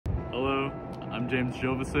I'm James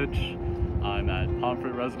Jovicich. I'm at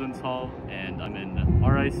Pomfret Residence Hall, and I'm in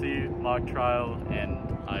RIC mock trial,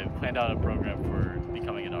 and I've planned out a program for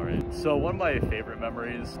becoming an RA. So one of my favorite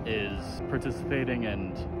memories is participating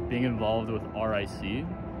and being involved with RIC,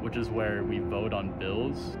 which is where we vote on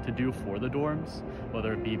bills to do for the dorms,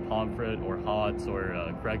 whether it be Pomfret or HOTS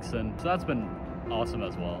or Gregson. So that's been awesome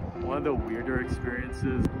as well. One of the weirder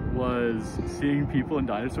experiences was seeing people in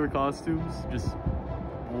dinosaur costumes just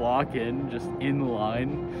walk in, just in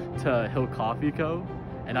line to Hill Coffee Co.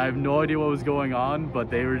 And I have no idea what was going on, but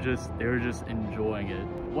they were just enjoying it.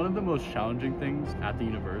 One of the most challenging things at the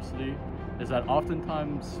university is that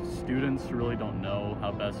oftentimes students really don't know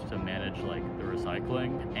how best to manage like the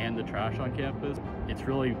recycling and the trash on campus. It's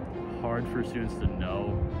really hard for students to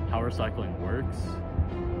know how recycling works,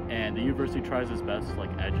 and the university tries its best to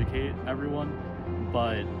like educate everyone,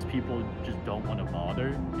 but people just don't want to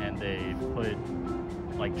bother, and they put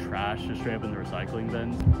like trash just straight up in the recycling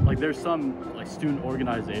bins. Like there's some like student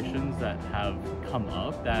organizations that have come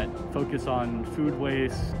up that focus on food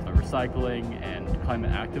waste, recycling, and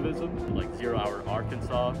climate activism, like 0 Hour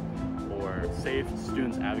Arkansas or SAFE,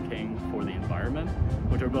 Students Advocating for the Environment,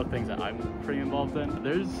 which are both things that I'm pretty involved in.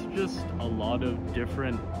 There's just a lot of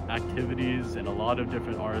different activities and a lot of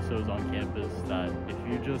different RSOs on campus that if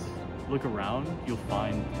you just look around, you'll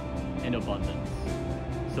find in abundance.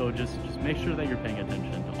 So just make sure that you're paying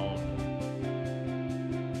attention to all